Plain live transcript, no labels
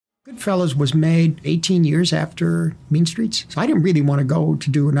Goodfellas was made 18 years after Mean Streets. So I didn't really want to go to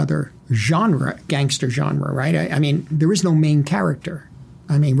do another genre, gangster genre, right? I mean, there is no main character.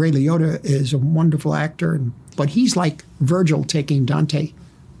 I mean, Ray Liotta is a wonderful actor, but he's like Virgil taking Dante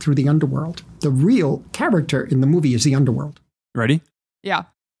through the underworld. The real character in the movie is the underworld. Ready? Yeah.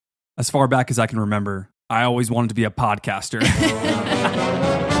 As far back as I can remember, I always wanted to be a podcaster.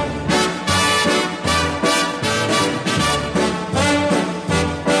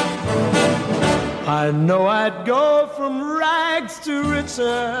 I know I'd go from rags to riches.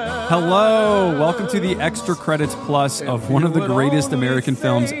 Hello, welcome to the Extra Credits Plus of one of the greatest American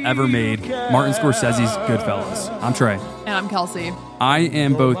films ever made, Martin Scorsese's Goodfellas. I'm Trey. And I'm Kelsey. I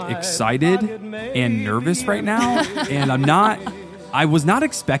am both excited and nervous right now, and I was not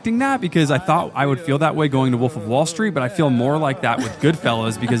expecting that because I thought I would feel that way going to Wolf of Wall Street, but I feel more like that with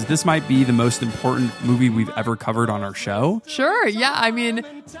Goodfellas because this might be the most important movie we've ever covered on our show. Sure. Yeah. I mean,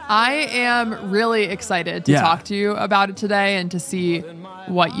 I am really excited to talk to you about it today and to see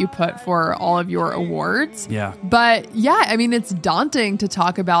what you put for all of your awards. Yeah. But yeah, I mean, it's daunting to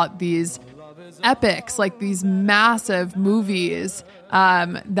talk about these epics, like these massive movies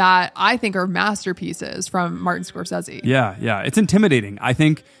that I think are masterpieces from Martin Scorsese. Yeah. It's intimidating. I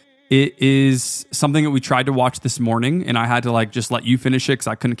think it is something that we tried to watch this morning, and I had to just let you finish it because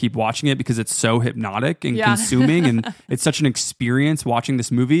I couldn't keep watching it because it's so hypnotic and consuming, and it's such an experience watching this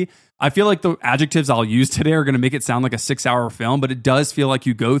movie. I feel like the adjectives I'll use today are going to make it sound like a 6-hour film, but it does feel like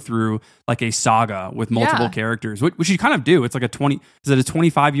you go through like a saga with multiple characters, which you kind of do. It's like a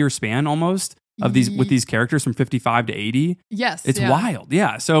 25-year span almost of these with these characters from 55 to 80. Yes. It's wild.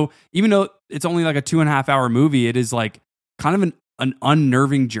 Yeah. So even though it's only like a 2.5-hour movie, it is like kind of an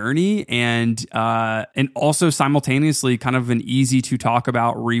unnerving journey and also simultaneously kind of an easy to talk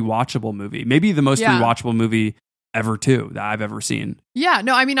about rewatchable movie. Maybe the most rewatchable movie ever too that I've ever seen. Yeah.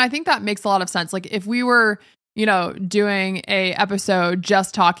 No, I mean, I think that makes a lot of sense. Like if we were, doing a episode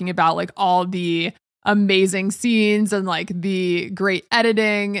just talking about like all the amazing scenes and like the great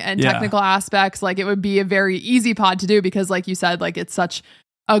editing and technical aspects, like it would be a very easy pod to do because like you said, like it's such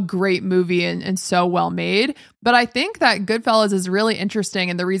a great movie and so well made. But I think that Goodfellas is really interesting,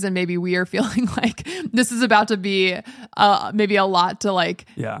 and the reason maybe we are feeling like this is about to be maybe a lot to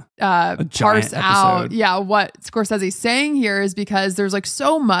parse out what Scorsese's saying here is because there's like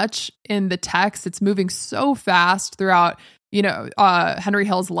so much in the text. It's moving so fast throughout Henry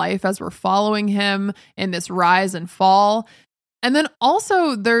Hill's life as we're following him in this rise and fall. And then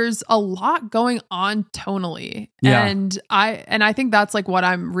also there's a lot going on tonally. Yeah. And I think that's like what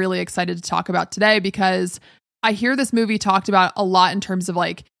I'm really excited to talk about today because I hear this movie talked about a lot in terms of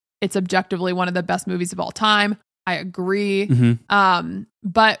like it's objectively one of the best movies of all time. I agree. Mm-hmm.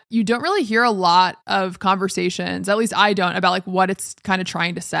 But you don't really hear a lot of conversations, at least I don't, about like what it's kind of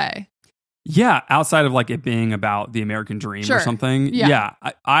trying to say. Yeah, outside of like it being about the American dream or something. Yeah.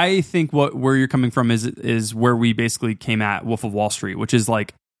 I think where you're coming from is where we basically came at Wolf of Wall Street, which is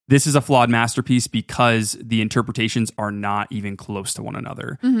like, this is a flawed masterpiece because the interpretations are not even close to one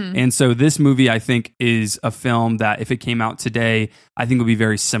another. Mm-hmm. And so this movie, I think, is a film that if it came out today, I think would be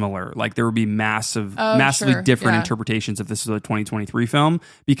very similar. Like there would be massively different interpretations if this was a 2023 film,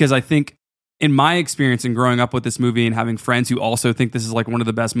 because I think in my experience in growing up with this movie and having friends who also think this is like one of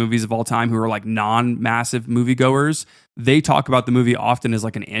the best movies of all time, who are like non-massive moviegoers, they talk about the movie often as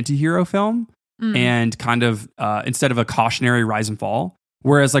like an anti-hero film and kind of instead of a cautionary rise and fall.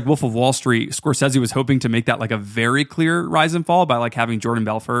 Whereas like Wolf of Wall Street, Scorsese was hoping to make that like a very clear rise and fall by like having Jordan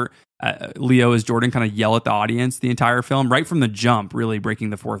Belfort, Leo as Jordan, kind of yell at the audience the entire film, right from the jump, really breaking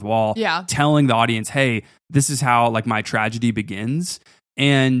the fourth wall, telling the audience, hey, this is how like my tragedy begins.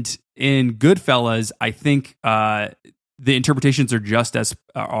 And in Goodfellas, I think the interpretations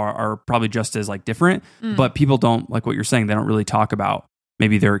are probably just as like different, but people don't, like what you're saying, they don't really talk about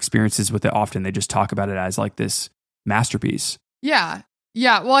maybe their experiences with it often. They just talk about it as like this masterpiece. Yeah.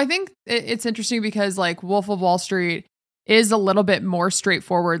 Well, I think it's interesting because like Wolf of Wall Street is a little bit more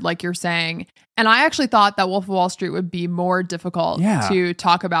straightforward, like you're saying. And I actually thought that Wolf of Wall Street would be more difficult to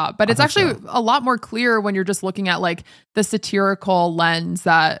talk about, but it's actually a lot more clear when you're just looking at like the satirical lens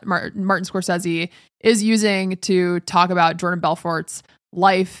that Martin Scorsese is using to talk about Jordan Belfort's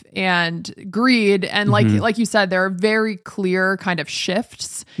life and greed. And like you said, there are very clear kind of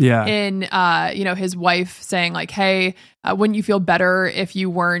shifts in, his wife saying like, hey, wouldn't you feel better if you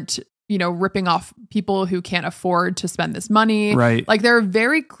weren't ripping off people who can't afford to spend this money. Right. Like there are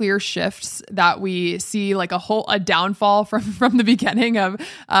very clear shifts that we see, like a downfall from the beginning of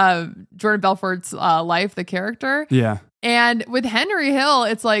Jordan Belfort's life, the character. Yeah. And with Henry Hill,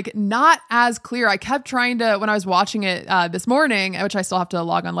 it's like not as clear. I kept trying to, when I was watching it this morning, which I still have to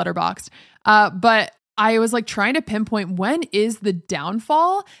log on Letterboxd, but I was like trying to pinpoint when is the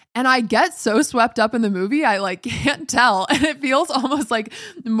downfall, and I get so swept up in the movie, I like can't tell, and it feels almost like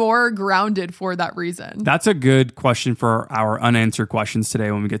more grounded for that reason. That's a good question for our unanswered questions today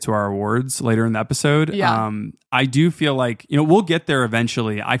when we get to our awards later in the episode. Yeah. I do feel like, we'll get there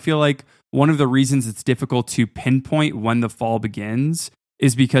eventually. I feel like one of the reasons it's difficult to pinpoint when the fall begins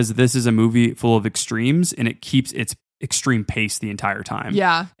is because this is a movie full of extremes, and it keeps its extreme pace the entire time.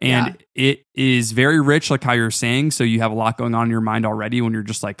 Yeah. And it is very rich, like how you're saying. So you have a lot going on in your mind already when you're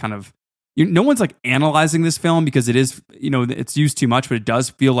just like kind of, no one's like analyzing this film because it is, it's used too much, but it does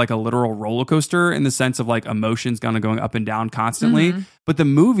feel like a literal roller coaster in the sense of like emotions kind of going up and down constantly. Mm-hmm. But the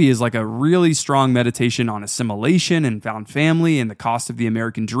movie is like a really strong meditation on assimilation and found family and the cost of the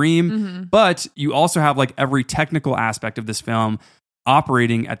American dream. Mm-hmm. But you also have like every technical aspect of this film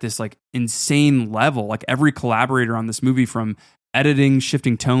operating at this like insane level. Like every collaborator on this movie, from editing,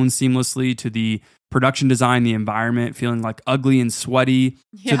 shifting tones seamlessly, to the production design, the environment feeling like ugly and sweaty,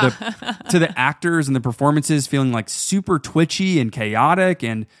 to the actors and the performances feeling like super twitchy and chaotic,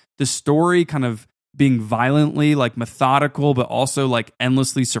 and the story kind of being violently like methodical, but also like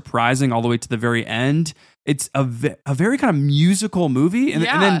endlessly surprising all the way to the very end. It's a very kind of musical movie. And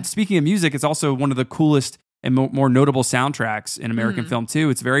then speaking of music, it's also one of the coolest and more notable soundtracks in American film too.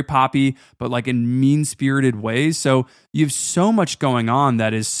 It's very poppy, but like in mean-spirited ways. So you have so much going on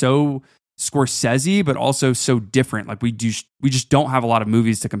that is so Scorsese, but also so different. Like we just don't have a lot of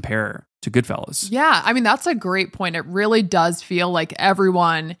movies to compare to Goodfellas. Yeah, I mean, that's a great point. It really does feel like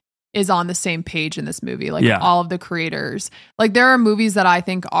everyone is on the same page in this movie. Like all of the creators. Like there are movies that I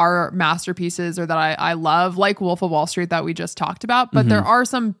think are masterpieces or that I love, like Wolf of Wall Street that we just talked about. But there are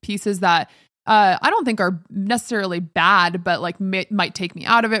some pieces that I don't think are necessarily bad, but like might take me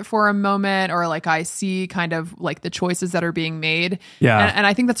out of it for a moment, or like I see kind of like the choices that are being made. Yeah. And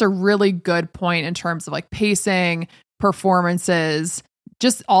I think that's a really good point in terms of like pacing, performances,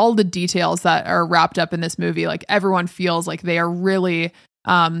 just all the details that are wrapped up in this movie. Like everyone feels like they are really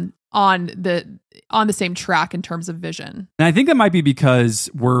on the same track in terms of vision. And I think that might be because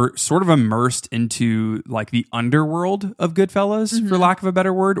we're sort of immersed into like the underworld of Goodfellas, for lack of a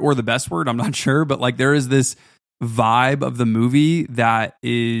better word, or the best word, I'm not sure. But like there is this vibe of the movie that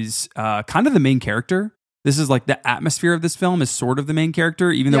is kind of the main character. This is like the atmosphere of this film is sort of the main character,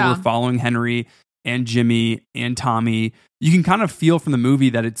 even though we're following Henry and Jimmy and Tommy. You can kind of feel from the movie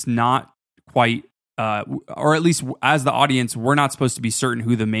that it's not quite or at least as the audience, we're not supposed to be certain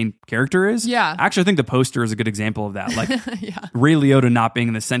who the main character is. Yeah. Actually, I think the poster is a good example of that. Like Ray Liotta not being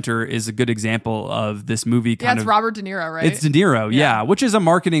in the center is a good example of this movie. It's Robert De Niro, right? It's De Niro, which is a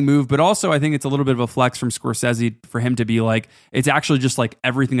marketing move, but also I think it's a little bit of a flex from Scorsese for him to be like, it's actually just like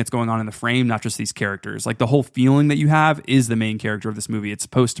everything that's going on in the frame, not just these characters. Like the whole feeling that you have is the main character of this movie. It's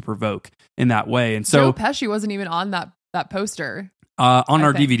supposed to provoke in that way. And so Joe Pesci wasn't even on that poster. On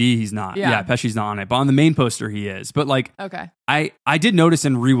our DVD, he's not. Yeah, Pesci's not on it. But on the main poster, he is. But like, I did notice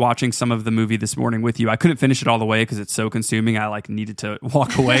in rewatching some of the movie this morning with you, I couldn't finish it all the way because it's so consuming. I like needed to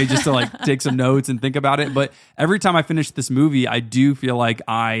walk away just to like take some notes and think about it. But every time I finish this movie, I do feel like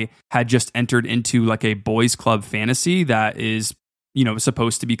I had just entered into like a boys club fantasy that is,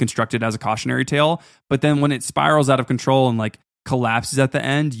 supposed to be constructed as a cautionary tale. But then when it spirals out of control and like collapses at the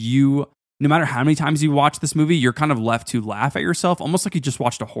end, no matter how many times you watch this movie, you're kind of left to laugh at yourself, almost like you just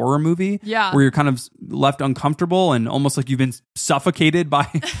watched a horror movie. Yeah. Where you're kind of left uncomfortable and almost like you've been suffocated by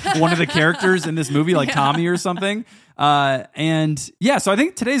one of the characters in this movie, like Tommy or something. So I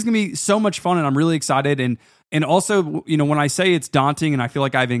think today's going to be so much fun and I'm really excited. And also, when I say it's daunting and I feel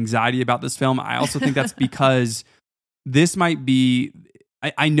like I have anxiety about this film, I also think that's because this might be,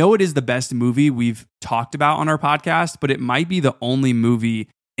 I know it is the best movie we've talked about on our podcast, but it might be the only movie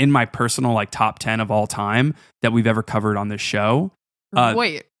in my personal like top 10 of all time that we've ever covered on this show.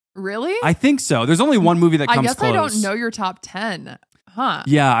 Wait, really? I think so. There's only one movie that comes close. I don't know your top 10. Huh.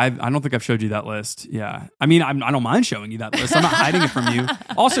 Yeah, I don't think I've showed you that list. Yeah. I mean, I don't mind showing you that list. I'm not hiding it from you.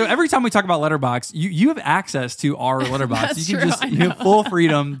 Also, every time we talk about Letterboxd, you have access to our Letterboxd. You have full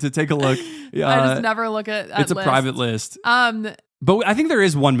freedom to take a look. I just never look at it's a lists. private list. But I think there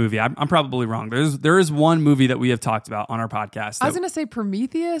is one movie. I'm probably wrong. There is one movie that we have talked about on our podcast. I was going to say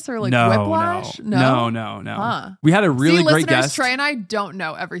Prometheus or like Whiplash. No. Huh. We had a really great guest. Trey and I don't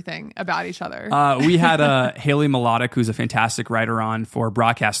know everything about each other. We had Haley Melodic, who's a fantastic writer, on for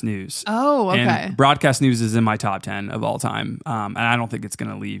Broadcast News. Oh, okay. And Broadcast News is in my top 10 of all time. And I don't think it's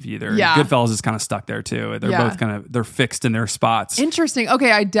going to leave either. Yeah. Goodfellas is kind of stuck there too. They're both they're fixed in their spots. Interesting.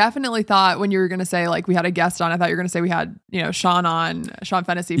 Okay. I definitely thought when you were going to say like we had a guest on, I thought you were going to say we had, Sean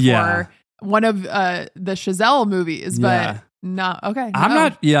Fennessy for one of the Chazelle movies, but no. Okay. I'm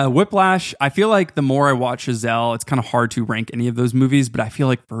not. Yeah. Whiplash. I feel like the more I watch Chazelle, it's kind of hard to rank any of those movies, but I feel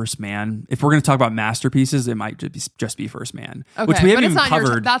like First Man, if we're going to talk about masterpieces, it might just be First Man, which we haven't even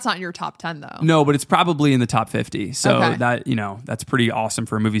covered. That's not your top 10 though. No, but it's probably in the top 50. So that, that's pretty awesome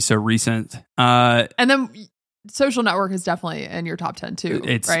for a movie so recent. And then Social Network is definitely in your top 10 too.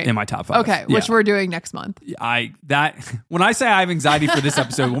 It's right? in my top 5. Okay, which we're doing next month. When I say I have anxiety for this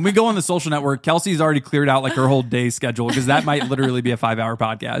episode, when we go on the Social Network, Kelsey's already cleared out like her whole day schedule because that might literally be a 5-hour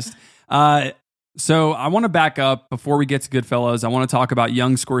podcast. So I want to back up before we get to Goodfellas. I want to talk about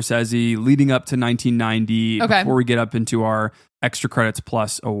young Scorsese leading up to 1990 before we get up into our Extra Credits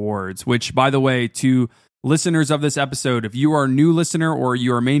Plus awards, which, by the way, to listeners of this episode, if you are a new listener or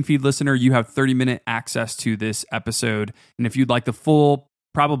you're a main feed listener, you have 30-minute access to this episode. And if you'd like the full,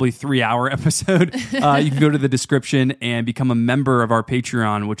 probably 3-hour episode, you can go to the description and become a member of our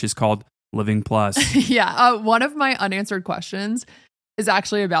Patreon, which is called Living Plus. One of my unanswered questions is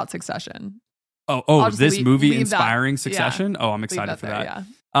actually about Succession. This movie inspiring Succession? Yeah. Oh, I'm excited for that.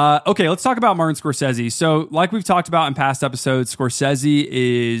 Yeah. Okay, let's talk about Martin Scorsese. So, like we've talked about in past episodes, Scorsese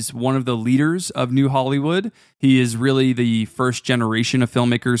is one of the leaders of New Hollywood. He is really the first generation of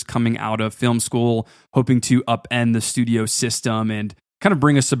filmmakers coming out of film school, hoping to upend the studio system and kind of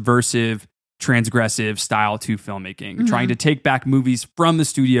bring a subversive, transgressive style to filmmaking, trying to take back movies from the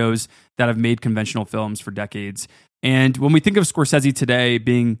studios that have made conventional films for decades. And when we think of Scorsese today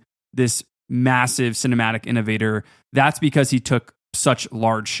being this massive cinematic innovator, that's because he took such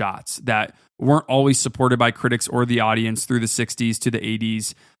large shots that weren't always supported by critics or the audience through the 60s to the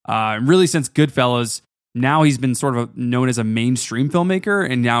 80s. Really, since Goodfellas, now he's been sort of known as a mainstream filmmaker,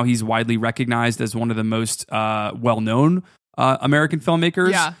 and now he's widely recognized as one of the most well-known American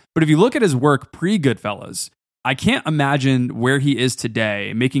filmmakers. Yeah. But if you look at his work pre-Goodfellas, I can't imagine where he is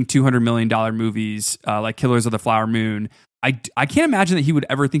today, making $200 million movies like Killers of the Flower Moon. I can't imagine that he would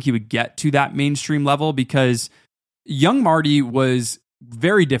ever think he would get to that mainstream level because young Marty was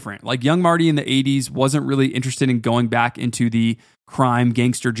very different. Like young Marty in the 80s wasn't really interested in going back into the crime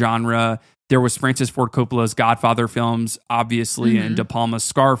gangster genre. There was Francis Ford Coppola's Godfather films, obviously, and De Palma's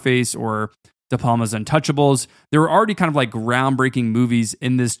Scarface or De Palma's Untouchables. There were already kind of like groundbreaking movies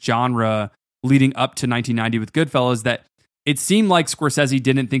in this genre leading up to 1990 with Goodfellas that it seemed like Scorsese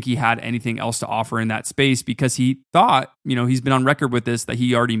didn't think he had anything else to offer in that space because he thought, he's been on record with this, that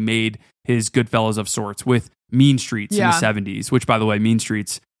he already made his Goodfellas of sorts with Mean Streets in the 70s, which, by the way, Mean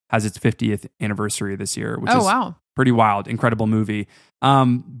Streets has its 50th anniversary this year, which is pretty wild, incredible movie.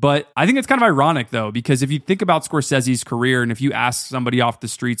 But I think it's kind of ironic, though, because if you think about Scorsese's career and if you ask somebody off the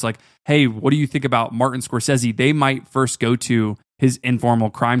streets like, hey, what do you think about Martin Scorsese? They might first go to his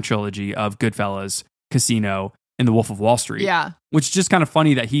informal crime trilogy of Goodfellas, Casino, and The Wolf of Wall Street. Yeah. Which is just kind of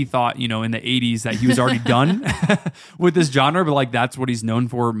funny that he thought, in the 80s that he was already done with this genre, but like that's what he's known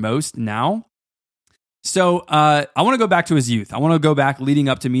for most now. So I want to go back to his youth. I want to go back leading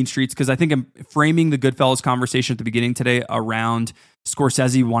up to Mean Streets because I think I'm framing the Goodfellas conversation at the beginning today around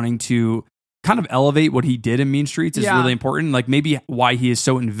Scorsese wanting to kind of elevate what he did in Mean Streets is really important. Like maybe why he is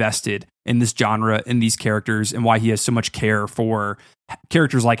so invested in this genre, in these characters, and why he has so much care for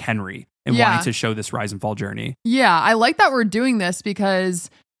characters like Henry and wanting to show this rise and fall journey. Yeah, I like that we're doing this because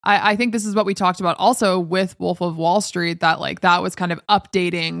I think this is what we talked about also with Wolf of Wall Street, that like that was kind of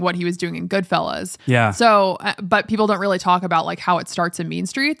updating what he was doing in Goodfellas. Yeah. So, but people don't really talk about like how it starts in Mean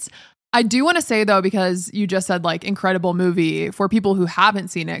Streets. I do want to say though, because you just said like incredible movie for people who haven't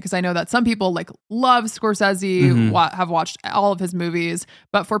seen it, because I know that some people like love Scorsese, have watched all of his movies,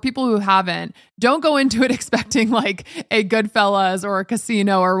 but for people who haven't, don't go into it expecting like a Goodfellas or a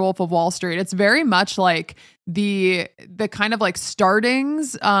Casino or Wolf of Wall Street. It's very much like the kind of like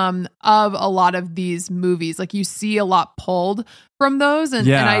startings of a lot of these movies. Like you see a lot pulled from those. And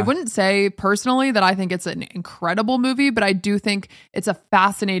I wouldn't say personally that I think it's an incredible movie, but I do think it's a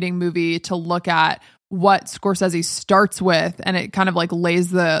fascinating movie to look at what Scorsese starts with. And it kind of like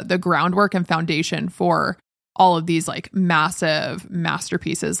lays the groundwork and foundation for all of these like massive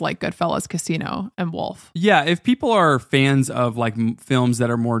masterpieces like Goodfellas, Casino, and Wolf. Yeah, if people are fans of like films that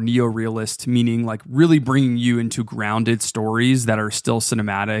are more neo-realist, meaning like really bringing you into grounded stories that are still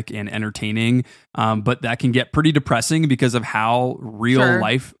cinematic and entertaining, but that can get pretty depressing because of how real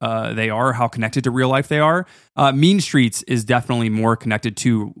life they are, how connected to real life they are. Mean Streets is definitely more connected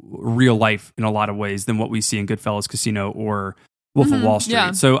to real life in a lot of ways than what we see in Goodfellas, Casino, or Wolf of Wall Street.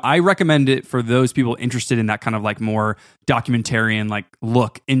 Yeah. So I recommend it for those people interested in that kind of like more documentarian like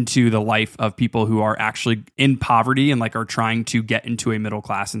look into the life of people who are actually in poverty and like are trying to get into a middle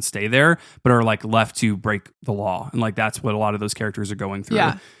class and stay there, but are like left to break the law. And like that's what a lot of those characters are going through.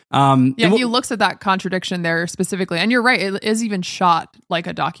 Yeah. He looks at that contradiction there specifically. And you're right, it is even shot like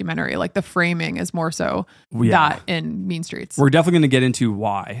a documentary. Like the framing is more so that in Mean Streets. We're definitely going to get into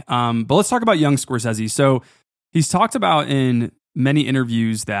why. But let's talk about young Scorsese. So he's talked about in many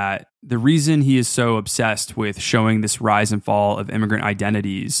interviews that the reason he is so obsessed with showing this rise and fall of immigrant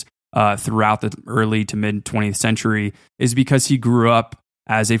identities throughout the early to mid 20th century is because he grew up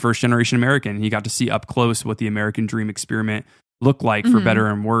as a first generation American. He got to see up close what the American dream experiment looked like for better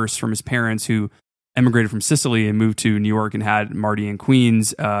and worse from his parents who emigrated from Sicily and moved to New York and had Marty and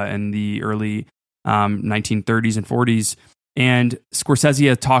Queens in the early 1930s and 40s. And Scorsese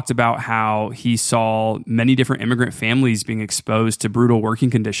had talked about how he saw many different immigrant families being exposed to brutal working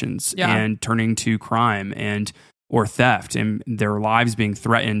conditions and turning to crime or theft, and their lives being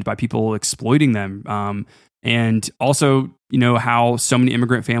threatened by people exploiting them. And also, you know, how so many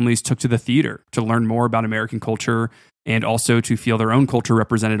immigrant families took to the theater to learn more about American culture and also to feel their own culture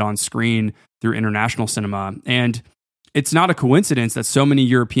represented on screen through international cinema. And it's not a coincidence that so many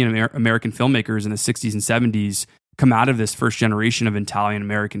European American filmmakers in the 60s and 70s come out of this first generation of Italian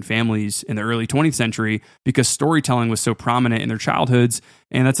American families in the early 20th century because storytelling was so prominent in their childhoods.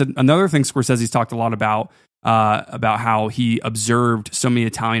 And that's another thing Scorsese's talked a lot about how he observed so many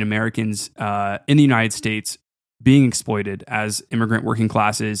Italian Americans in the United States being exploited as immigrant working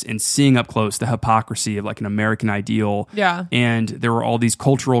classes and seeing up close the hypocrisy of like an American ideal. Yeah. And there were all these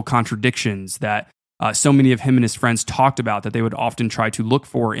cultural contradictions that so many of him and his friends talked about that they would often try to look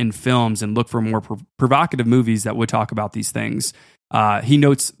for in films and look for more provocative movies that would talk about these things. He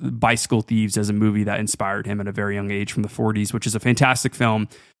notes Bicycle Thieves as a movie that inspired him at a very young age from the 40s, which is a fantastic film.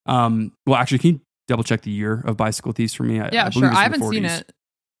 Well, actually, can you double check the year of Bicycle Thieves for me? Yeah, sure. I haven't seen it.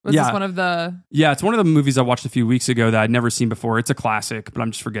 Was this one of the... Yeah, it's one of the movies I watched a few weeks ago that I'd never seen before. It's a classic, but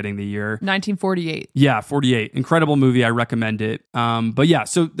I'm just forgetting the year. 1948. Yeah, 48. Incredible movie. I recommend it. But yeah,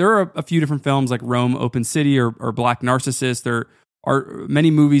 so there are a few different films like Rome, Open City, or Black Narcissus. There are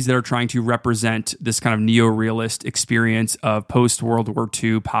many movies that are trying to represent this kind of neo-realist experience of post-World War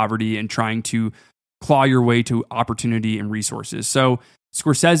II poverty and trying to claw your way to opportunity and resources. So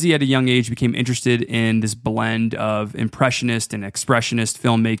Scorsese at a young age became interested in this blend of impressionist and expressionist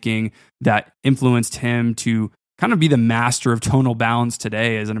filmmaking that influenced him to kind of be the master of tonal balance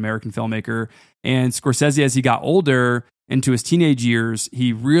today as an American filmmaker. And Scorsese, as he got older into his teenage years,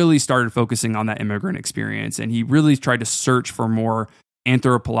 he really started focusing on that immigrant experience. And he really tried to search for more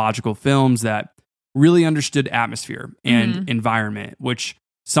anthropological films that really understood atmosphere and environment, which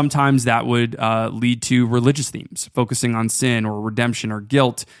sometimes that would lead to religious themes, focusing on sin or redemption or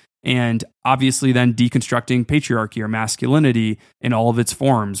guilt, and obviously then deconstructing patriarchy or masculinity in all of its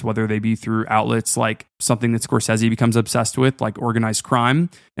forms, whether they be through outlets like something that Scorsese becomes obsessed with, like organized crime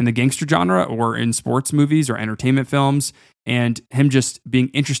in the gangster genre, or in sports movies or entertainment films, and him just being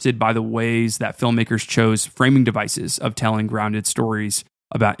interested by the ways that filmmakers chose framing devices of telling grounded stories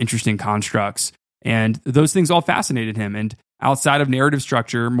about interesting constructs. And those things all fascinated him. And outside of narrative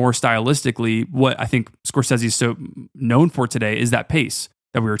structure, more stylistically, what I think Scorsese is so known for today is that pace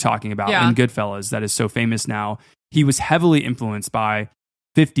that we were talking about in Goodfellas that is so famous now. He was heavily influenced by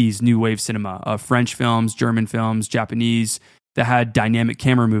 50s new wave cinema of French films, German films, Japanese, that had dynamic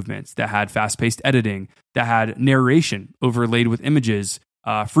camera movements, that had fast-paced editing, that had narration overlaid with images,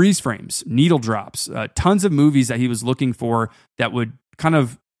 freeze frames, needle drops, tons of movies that he was looking for that would kind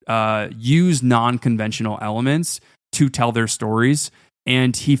of use non-conventional elements to tell their stories.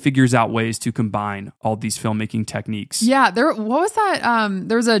 And he figures out ways to combine all these filmmaking techniques. Yeah, what was that?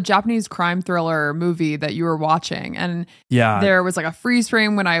 There was a Japanese crime thriller movie that you were watching, and there was like a freeze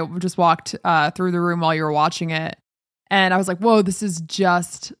frame when I just walked through the room while you were watching it, and I was like, "Whoa, this is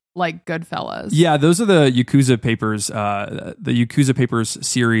just like Goodfellas." Yeah, those are the Yakuza Papers, the Yakuza Papers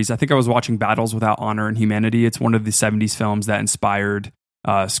series. I think I was watching Battles Without Honor and Humanity. It's one of the 70s films that inspired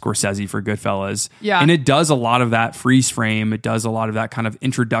Scorsese for Goodfellas. Yeah. And it does a lot of that freeze frame. It does a lot of that kind of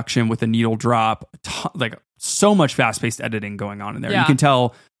introduction with a needle drop, like so much fast-paced editing going on in there. Yeah. You can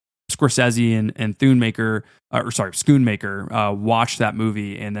tell Scorsese and Schoonmaker watched that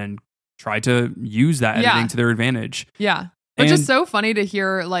movie and then tried to use that editing to their advantage. Yeah. Which is so funny to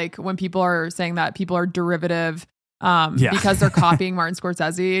hear, like, when people are saying that people are derivative because they're copying Martin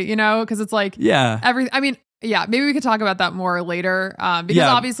Scorsese, you know, because it's like, maybe we could talk about that more later. Because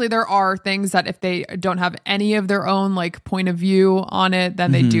obviously there are things that if they don't have any of their own like point of view on it,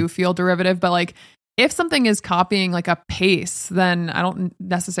 then they do feel derivative. But like, if something is copying like a pace, then I don't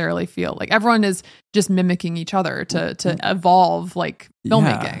necessarily feel like everyone is just mimicking each other to evolve like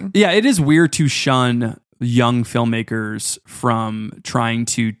filmmaking. Yeah, it is weird to shun young filmmakers from trying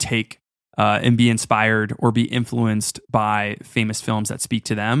to take and be inspired or be influenced by famous films that speak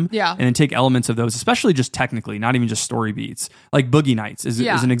to them. Yeah. And then take elements of those, especially just technically, not even just story beats. Like Boogie Nights is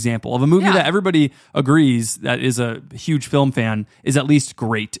an example of a movie that everybody agrees that is a huge film fan is at least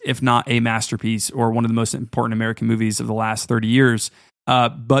great, if not a masterpiece or one of the most important American movies of the last 30 years.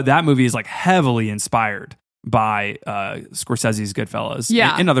 But that movie is like heavily inspired by Scorsese's Goodfellas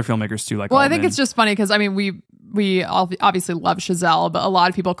and other filmmakers too. Like, I think it's just funny because I mean we obviously love Chazelle, but a lot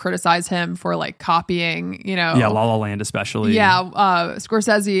of people criticize him for like copying, you know. Yeah, La La Land especially. Yeah,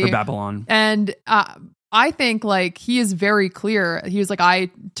 Scorsese. Or Babylon. And I think like he is very clear. He was like,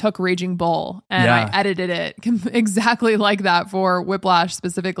 I took Raging Bull and I edited it exactly like that for Whiplash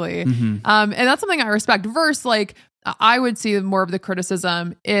specifically. And that's something I respect. Versus like, I would see more of the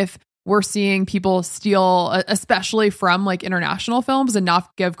criticism if we're seeing people steal, especially from like international films, and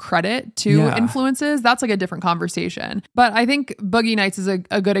not give credit to influences. That's like a different conversation. But I think Boogie Nights is a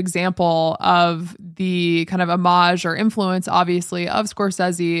good example of the kind of homage or influence, obviously, of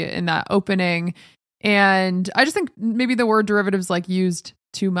Scorsese in that opening. And I just think maybe the word derivatives like used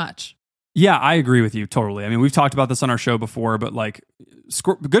too much. Yeah, I agree with you totally. I mean, we've talked about this on our show before, but like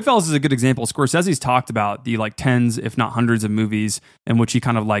Goodfellas is a good example. Scorsese's talked about the like tens, if not hundreds of movies in which he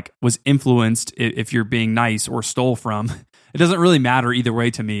kind of like was influenced, if you're being nice, or stole from. It doesn't really matter either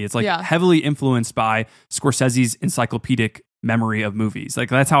way to me. It's like heavily influenced by Scorsese's encyclopedic memory of movies. Like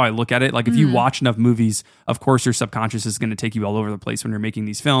that's how I look at it. Like if you watch enough movies, of course your subconscious is going to take you all over the place when you're making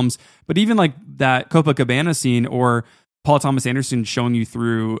these films. But even like that Copacabana scene or Paul Thomas Anderson showing you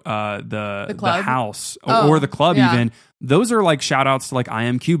through the house or the club even, those are like shout outs to like I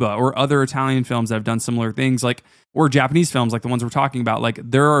Am Cuba or other Italian films that have done similar things, like, or Japanese films like the ones we're talking about. Like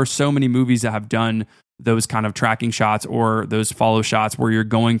there are so many movies that have done those kind of tracking shots or those follow shots where you're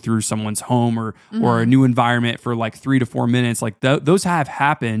going through someone's home or a new environment for like 3 to 4 minutes. Like those have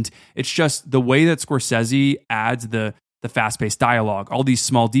happened. It's just the way that Scorsese adds the fast-paced dialogue, all these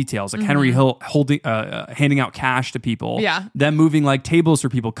small details, like Henry Hill handing out cash to people, them moving like tables for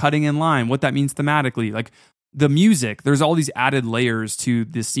people, cutting in line, what that means thematically, like the music. There's all these added layers to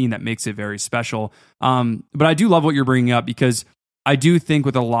this scene that makes it very special. But I do love what you're bringing up, because I do think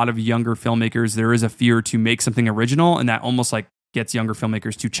with a lot of younger filmmakers, there is a fear to make something original, and that almost like gets younger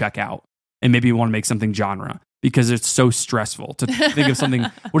filmmakers to check out and maybe want to make something genre, because it's so stressful to think of something.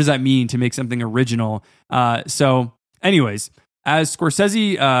 What does that mean to make something original? Anyways, as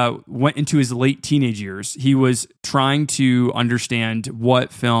Scorsese went into his late teenage years, he was trying to understand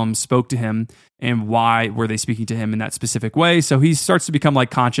what films spoke to him and why were they speaking to him in that specific way. So he starts to become like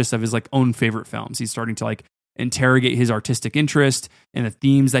conscious of his like own favorite films. He's starting to like interrogate his artistic interest and the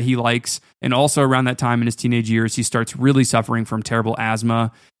themes that he likes. And also around that time in his teenage years, he starts really suffering from terrible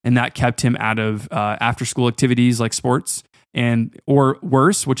asthma, and that kept him out of after school activities like sports. And or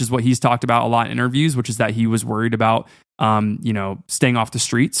worse, which is what he's talked about a lot in interviews, which is that he was worried about, staying off the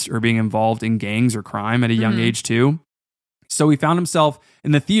streets or being involved in gangs or crime at a young age too. So he found himself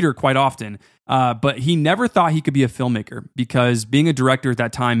in the theater quite often, but he never thought he could be a filmmaker, because being a director at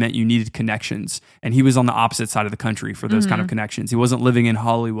that time meant you needed connections, and he was on the opposite side of the country for those kind of connections. He wasn't living in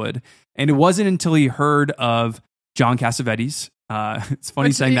Hollywood, and it wasn't until he heard of John Cassavetes. It's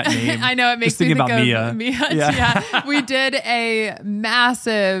funny saying that name. I know, it makes me think about Mia. Yeah. We did a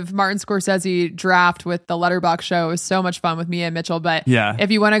massive Martin Scorsese draft with the Letterboxd show. It was so much fun with Mia and Mitchell. But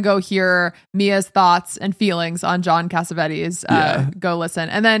if you want to go hear Mia's thoughts and feelings on John Cassavetes, go listen.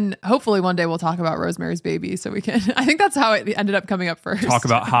 And then hopefully one day we'll talk about Rosemary's Baby. So we can, I think that's how it ended up coming up first. Talk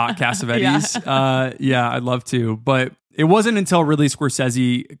about hot Cassavetes. I'd love to. But it wasn't until really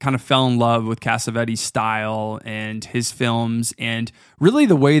Scorsese kind of fell in love with Cassavetes' style and his films, and really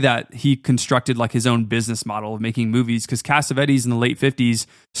the way that he constructed like his own business model of making movies. Because Cassavetes in the late 50s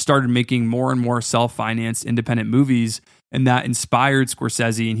started making more and more self-financed independent movies, and that inspired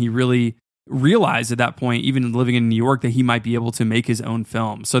Scorsese. And he really realized at that point, even living in New York, that he might be able to make his own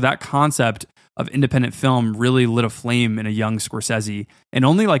film. So that concept of independent film really lit a flame in a young Scorsese. And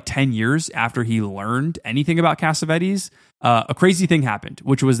only like 10 years after he learned anything about Cassavetes, a crazy thing happened,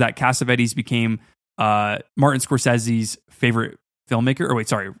 which was that Cassavetes became Martin Scorsese's favorite filmmaker. Or wait,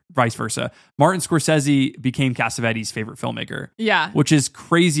 sorry, vice versa. Martin Scorsese became Cassavetes' favorite filmmaker. Yeah. Which is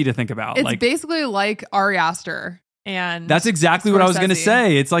crazy to think about. It's basically like Ari Aster. And that's exactly Scorsese. what I was going to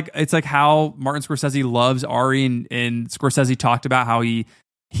say. It's like how Martin Scorsese loves Ari, and Scorsese talked about how he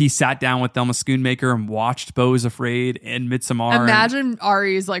sat down with Thelma Schoonmaker and watched Beau is Afraid and Midsommar. Imagine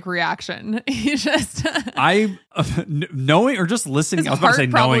Ari's like reaction. He just knowing or just listening. I was about to say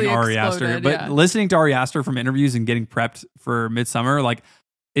knowing Ari Aster, but listening to Ari Aster from interviews and getting prepped for Midsommar, like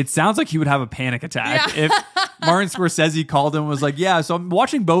it sounds like he would have a panic attack if Martin Scorsese called him and was like, "Yeah, so I'm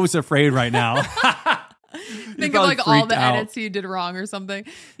watching Beau is Afraid right now." Think of like all the edits he did wrong or something.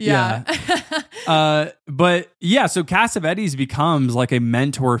 Yeah. But yeah, so Cassavetes becomes like a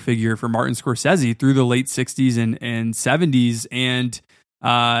mentor figure for Martin Scorsese through the late 60s and 70s. And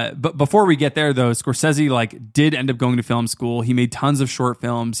but before we get there though, Scorsese like did end up going to film school. He made tons of short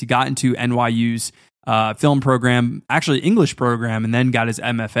films. He got into NYU's film program, actually English program, and then got his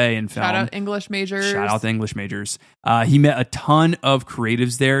MFA in film. Shout out English majors. Shout out to English majors. He met a ton of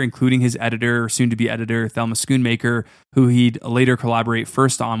creatives there, including his editor, soon-to-be editor, Thelma Schoonmaker, who he'd later collaborate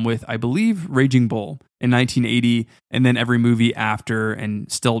first on with, I believe, Raging Bull in 1980, and then every movie after,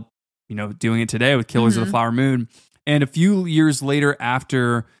 and still, doing it today with Killers of the Flower Moon. And a few years later,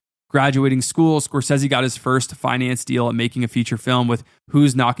 after graduating school, Scorsese got his first finance deal at making a feature film with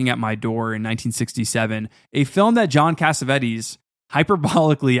Who's Knocking at My Door in 1967, a film that John Cassavetes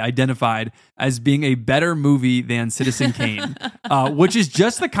hyperbolically identified as being a better movie than Citizen Kane, which is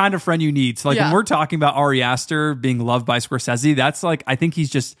just the kind of friend you need. So when we're talking about Ari Aster being loved by Scorsese, that's like, I think he's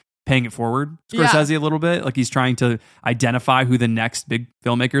just paying it forward, Scorsese, a little bit. Like he's trying to identify who the next big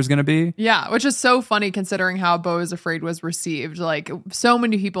filmmaker is going to be. Yeah, which is so funny considering how Beau is Afraid was received. Like so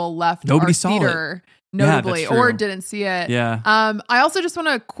many people left our theater, notably, or didn't see it. Yeah. I also just want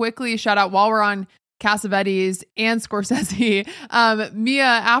to quickly shout out while we're on Cassavetes and Scorsese, Mia,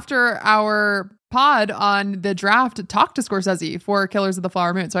 after our pod on the draft, talked to Scorsese for Killers of the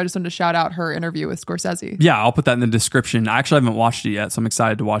Flower Moon. So I just wanted to shout out her interview with Scorsese. Yeah, I'll put that in the description. I actually haven't watched it yet, so I'm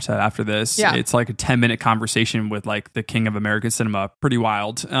excited to watch that after this. Yeah. It's like a 10-minute conversation with like the king of American cinema. Pretty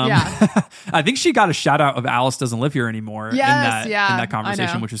wild. I think she got a shout out of Alice Doesn't Live Here Anymore in that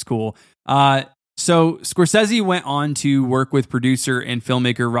conversation, which is cool. So Scorsese went on to work with producer and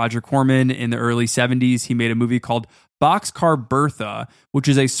filmmaker Roger Corman in the early 70s. He made a movie called Boxcar Bertha, which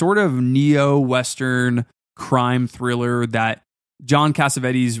is a sort of neo-Western crime thriller that John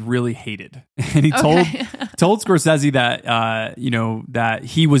Cassavetes really hated. And he told Scorsese that, that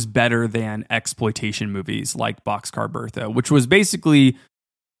he was better than exploitation movies like Boxcar Bertha, which was basically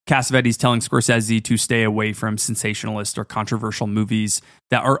Cassavetes telling Scorsese to stay away from sensationalist or controversial movies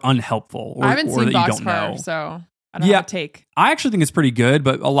that are unhelpful or, I haven't seen that Boxcar, you don't know. So I don't have a take. I actually think it's pretty good,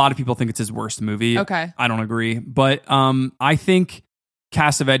 but a lot of people think it's his worst movie. Okay. I don't agree. But I think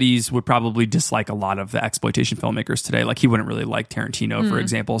Cassavetes would probably dislike a lot of the exploitation filmmakers today. Like he wouldn't really like Tarantino, for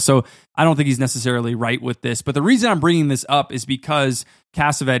example. So I don't think he's necessarily right with this. But the reason I'm bringing this up is because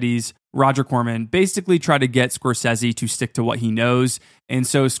Cassavetes, Roger Corman, basically tried to get Scorsese to stick to what he knows. And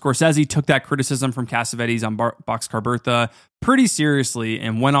so Scorsese took that criticism from Cassavetes on Boxcar Bertha pretty seriously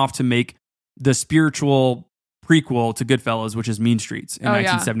and went off to make the spiritual prequel to Goodfellas, which is Mean Streets in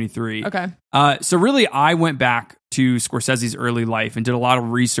 1973. Okay. So really, I went back to Scorsese's early life and did a lot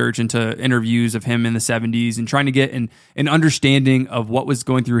of research into interviews of him in the 70s and trying to get an understanding of what was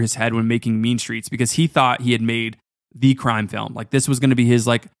going through his head when making Mean Streets, because he thought he had made the crime film. Like this was going to be his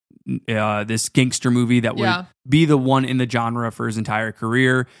this gangster movie that would be the one in the genre for his entire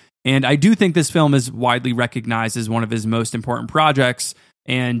career. And I do think this film is widely recognized as one of his most important projects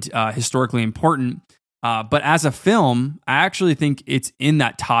and historically important. But as a film, I actually think it's in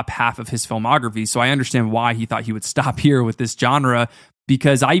that top half of his filmography. So I understand why he thought he would stop here with this genre,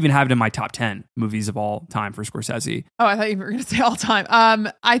 because I even have it in my top 10 movies of all time for Scorsese. Oh, I thought you were going to say all time.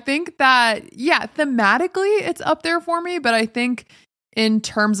 I think that, thematically it's up there for me, but I think in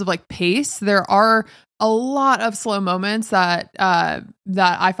terms of like pace, there are a lot of slow moments that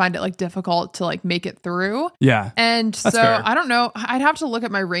I find it like difficult to like make it through. Yeah. And so fair. I don't know. I'd have to look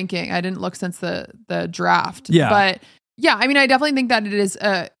at my ranking. I didn't look since the draft. Yeah. But yeah, I mean, I definitely think that it is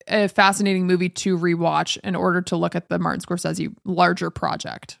a fascinating movie to rewatch in order to look at the Martin Scorsese larger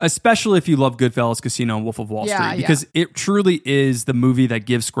project. Especially if you love Goodfellas, Casino, and Wolf of Wall Street, because it truly is the movie that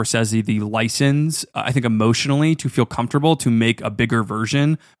gives Scorsese the license, I think emotionally, to feel comfortable to make a bigger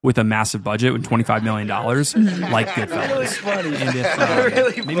version with a massive budget with $25 million, like Goodfellas. Really funny. And if,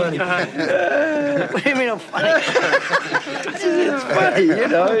 really funny. What do you mean I'm funny? It's funny, you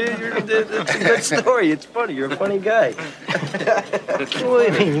know. It's a good story. It's funny. You're a funny guy. What do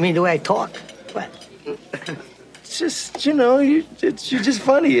you mean? You mean the way I talk? What? It's just, you know, you're just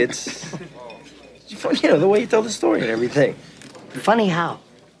funny. It's funny, you know, the way you tell the story and everything. Funny how?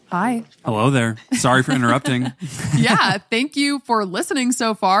 Hi. Hello there. Sorry for interrupting. Yeah, thank you for listening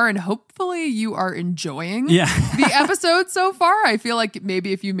so far, and hopefully you are enjoying the episode so far. I feel like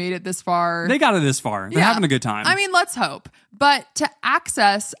maybe if you made it this far... They got it this far. They're having a good time. I mean, let's hope. But to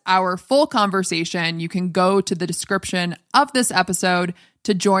access our full conversation, you can go to the description of this episode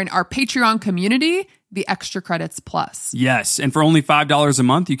to join our Patreon community, the Extra Credits Plus. Yes, and for only $5 a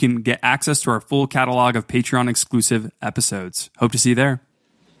month, you can get access to our full catalog of Patreon-exclusive episodes. Hope to see you there.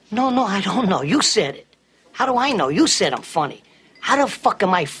 No, I don't know. You said it. How do I know? You said I'm funny. How the fuck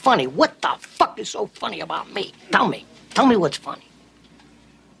am I funny? What the fuck is so funny about me? Tell me. Tell me what's funny.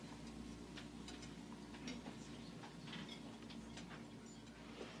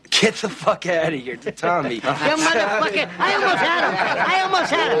 Get the fuck out of here, Tommy. You motherfucker. I almost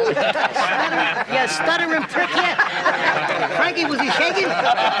had him. You stuttering prick yet? Frankie, was he shaking?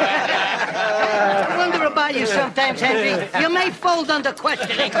 I wonder about you sometimes, Henry. You may fold under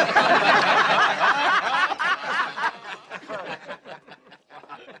questioning.